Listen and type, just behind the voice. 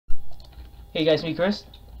Hey guys, me Chris.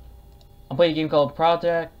 I'm playing a game called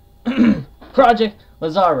Project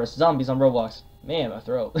Lazarus Zombies on Roblox. Man, my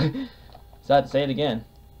throat. So I have to say it again.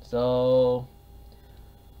 So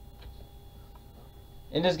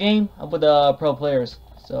in this game, I'm with pro players.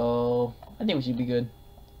 So I think we should be good.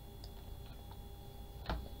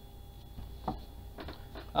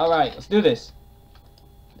 Alright, let's do this.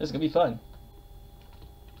 This is gonna be fun.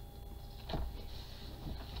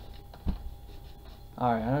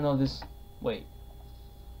 Alright, I don't know this. Wait.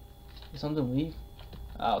 Did something leave?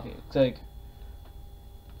 Ah, okay. Looks like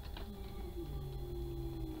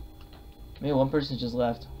maybe one person just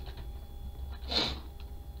left.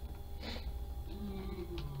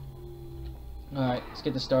 Alright, let's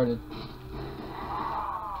get this started.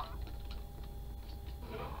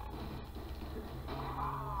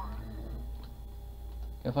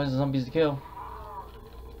 Gotta find some zombies to kill.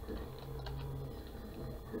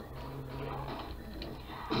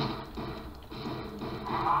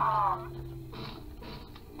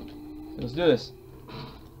 Let's do this.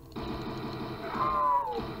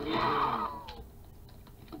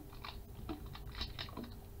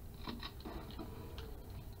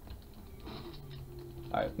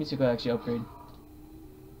 Alright, let me see if I actually upgrade.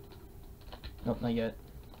 Nope, not yet.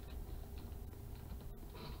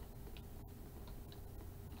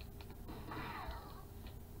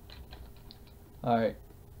 Alright,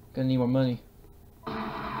 gonna need more money.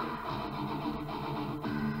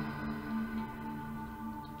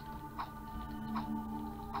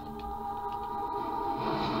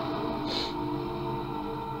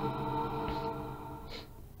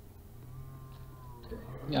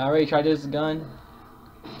 Yeah, I already tried this gun.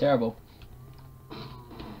 Terrible.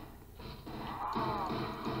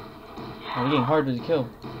 Oh, we're getting harder to kill.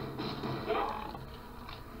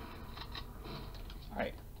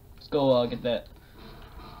 Alright, let's go get that.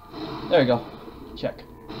 There we go. Check.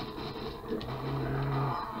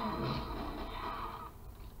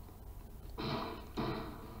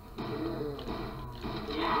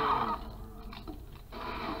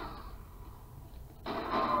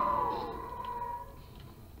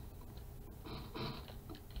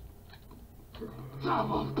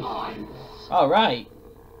 All right.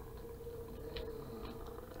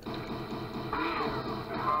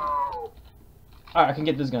 All right, I can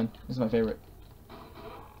get this gun. This is my favorite.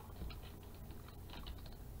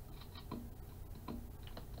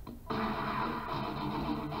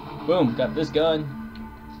 Boom, got this gun.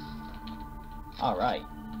 All right.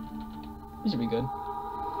 This should be good.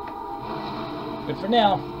 Good for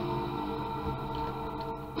now.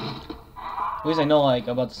 At least I know like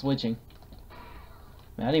about the switching.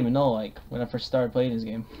 Man, I didn't even know like when I first started playing this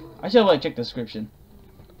game. I should have like checked the description.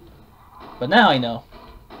 But now I know.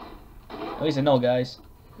 At least I know, guys.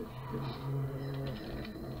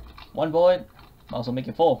 One bullet, also make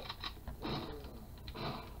it full.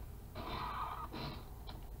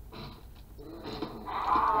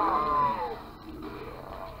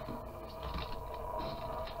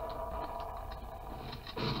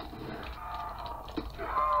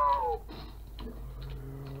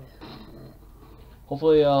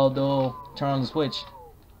 Hopefully they'll turn on the switch.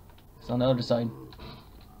 It's on the other side.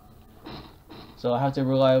 So I have to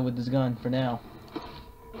rely with this gun for now.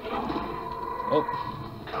 Oh.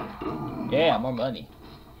 Yeah, more money.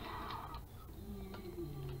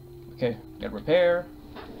 Okay, gotta repair.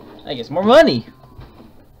 I guess more money.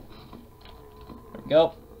 There we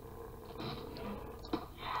go.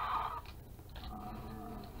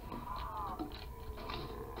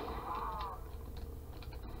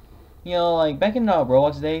 You know, like back in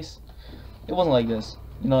Roblox days, it wasn't like this.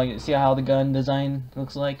 You know, like see how the gun design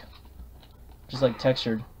looks like? Just like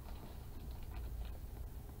textured.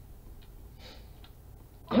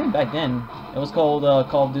 Even back then, it was called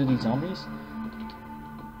Call of Duty Zombies.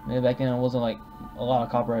 Maybe back then it wasn't like a lot of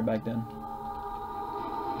copyright back then.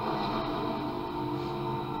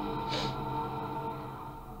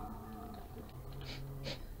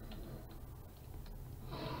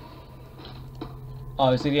 Oh,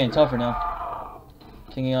 it's getting tougher now.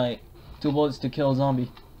 Taking like 2 bullets to kill a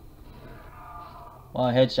zombie.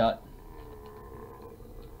 Wow, headshot.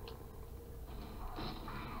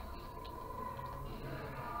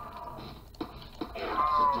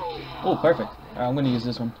 Oh, perfect. Alright, I'm gonna use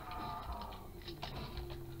this one.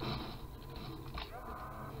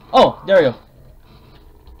 Oh, there we go.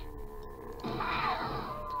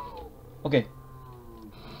 Okay.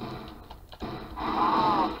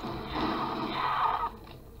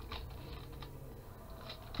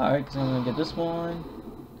 Alright, so I'm gonna get this one.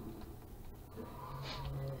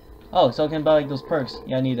 Oh, so I can buy like those perks.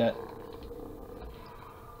 Yeah, I need that.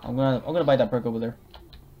 I'm gonna buy that perk over there.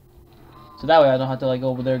 So that way I don't have to like go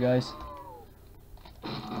over there, guys.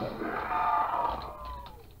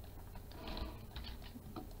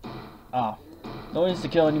 Ah, no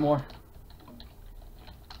insta kill anymore.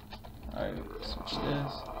 Alright, switch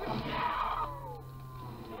this.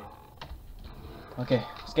 Okay,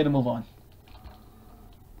 let's get a move on.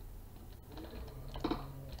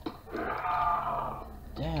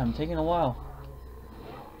 Damn, taking a while.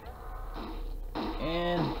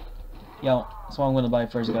 And yo, that's what I'm gonna buy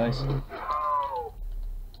first, guys. I'll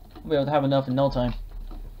be able to have enough in no time.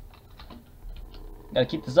 Gotta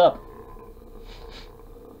keep this up.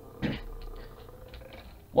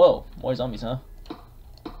 Whoa, more zombies, huh?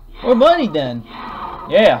 More money then!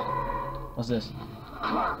 Yeah! What's this?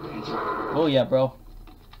 Oh yeah, bro.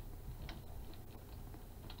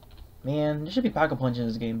 Man, there should be pocket punch in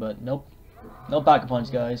this game, but nope. No pocket punch,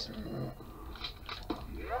 guys.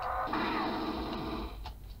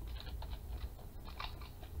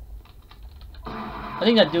 I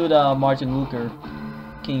think that dude, Martin Luther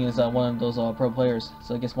King, is one of those pro players,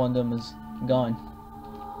 so I guess one of them is gone.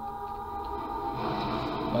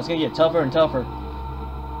 Well, it's gonna get tougher and tougher.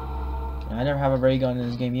 I never have a ray gun in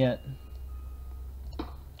this game yet.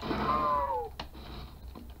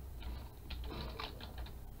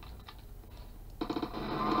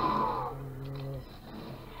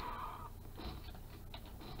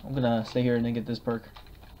 I'm gonna stay here and then get this perk.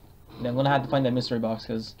 And I'm gonna have to find that mystery box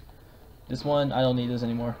because this one, I don't need this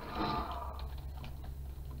anymore.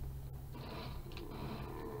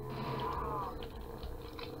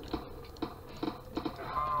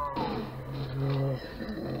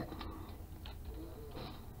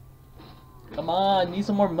 Come on, need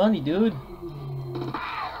some more money, dude.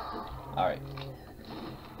 Alright.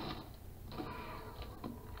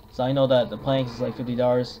 So I know that the plank is like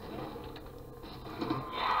 $50.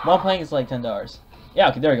 One plank is like $10. Yeah,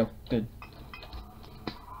 okay, there we go. Good.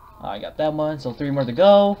 I got that one, so 3 more to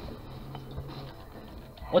go.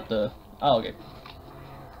 What the? Oh, okay.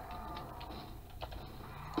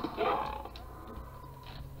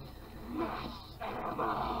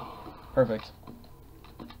 Perfect.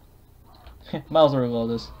 Might as well reload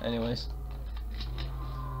this, anyways.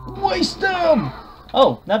 Waste them!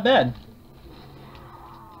 Oh, not bad.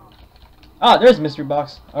 Ah, there's a mystery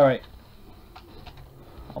box. Alright.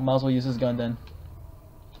 I might as well use this gun then.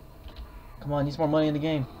 Come on, need some more money in the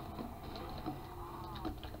game.